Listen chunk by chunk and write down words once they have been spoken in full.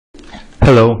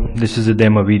Hello, this is a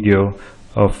demo video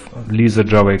of Lisa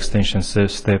Java extension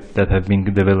step that have been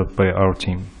developed by our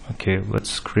team. Okay,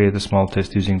 let's create a small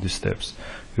test using these steps.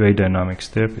 UI dynamic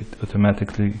step, it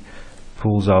automatically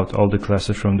pulls out all the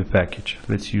classes from the package.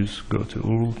 Let's go to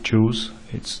URL, choose,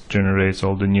 it generates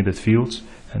all the needed fields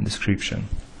and description.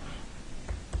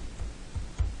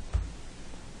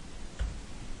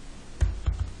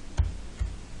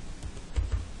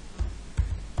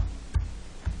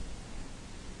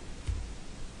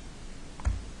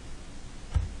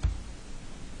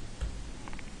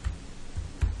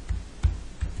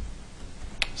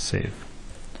 Save.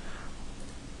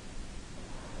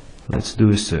 Let's do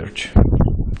a search,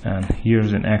 and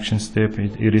here's an action step.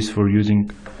 It is for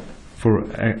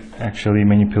actually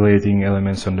manipulating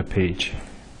elements on the page.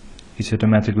 It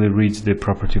automatically reads the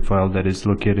property file that is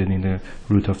located in the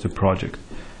root of the project.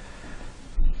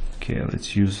 Okay,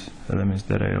 let's use elements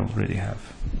that I already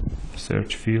have.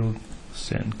 Search field,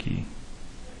 send key.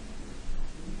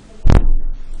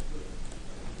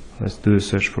 Let's do a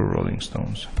search for Rolling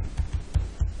Stones.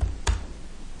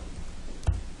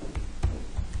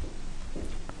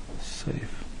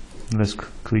 Save. Let's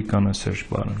click on a search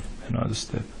button. Another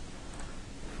step.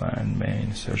 Find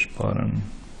main, search button,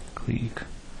 click,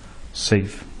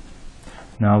 save.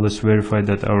 Now let's verify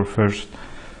that our first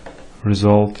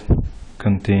result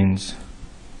contains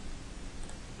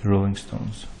the Rolling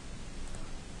Stones.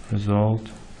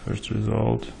 First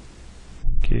result.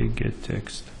 Okay, get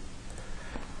text,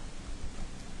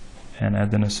 and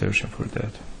add an assertion for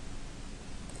that.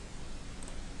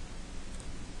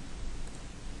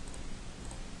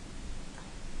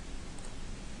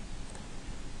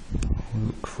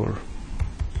 Look for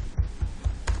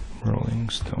Rolling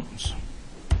Stones.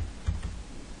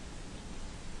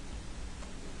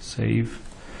 Save.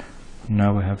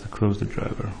 Now we have to close the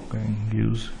driver. Going to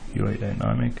use UI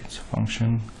dynamic, it's a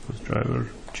function, close driver,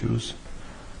 choose,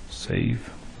 save.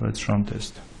 Let's run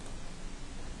test.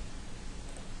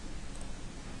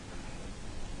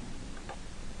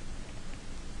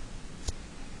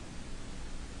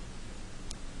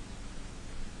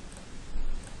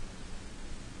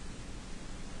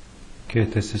 Okay,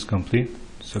 test is complete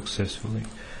successfully.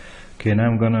 Okay, now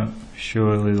I'm gonna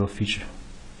show a little feature,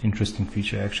 interesting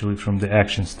feature actually from the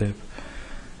action step.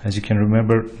 As you can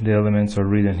remember, the elements are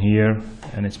written here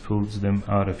and it pulls them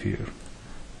out of here.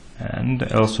 And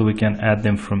also we can add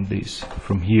them from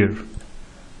here.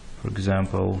 For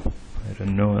example, I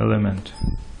don't know, element.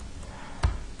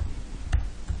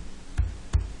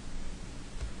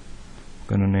 I'm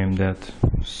gonna name that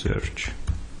search.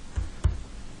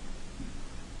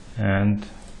 And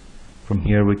from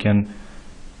here we can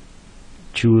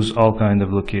choose all kind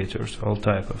of locators, all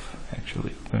type of.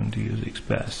 Actually we're going to use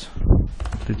XPath.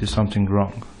 If it is something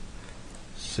wrong,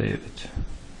 save it.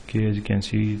 Okay, as you can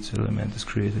see, its element is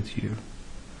created here.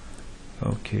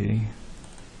 Okay,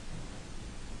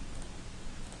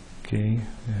 we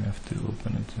have to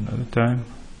open it another time.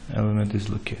 Element is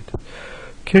located.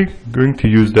 Okay, going to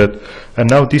use that, and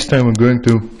now this time we're going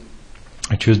to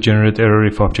choose generate error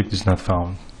if object is not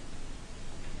found.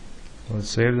 Let's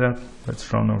save that.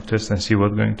 Let's run our test and see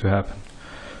what's going to happen.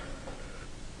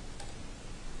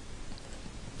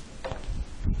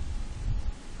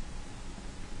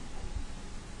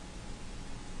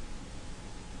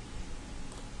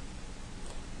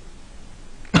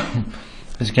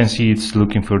 As you can see, it's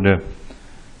looking for the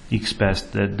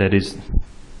XPath that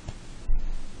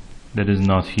is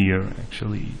not here.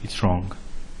 Actually, it's wrong.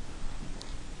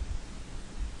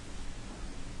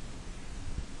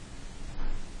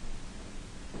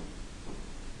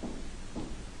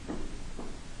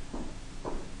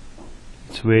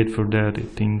 Let's wait for that.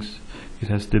 It thinks it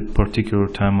has the particular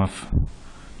time of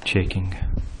checking.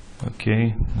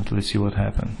 Okay, let's see what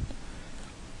happened.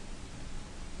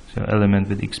 So element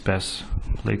with XPath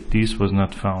like this was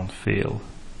not found, fail,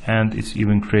 and it's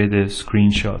even created a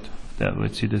screenshot of that.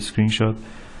 Let's see the screenshot.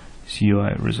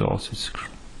 CUI results. It's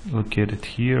located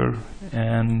here,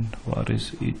 and what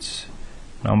is its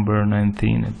number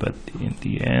 19? But in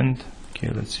the end, okay,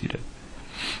 let's see that.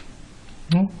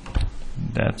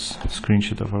 That's a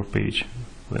screenshot of our page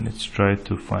when it's tried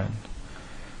to find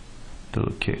the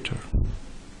locator.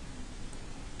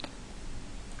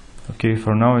 Okay,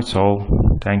 for now it's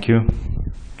all. Thank you.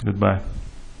 Goodbye.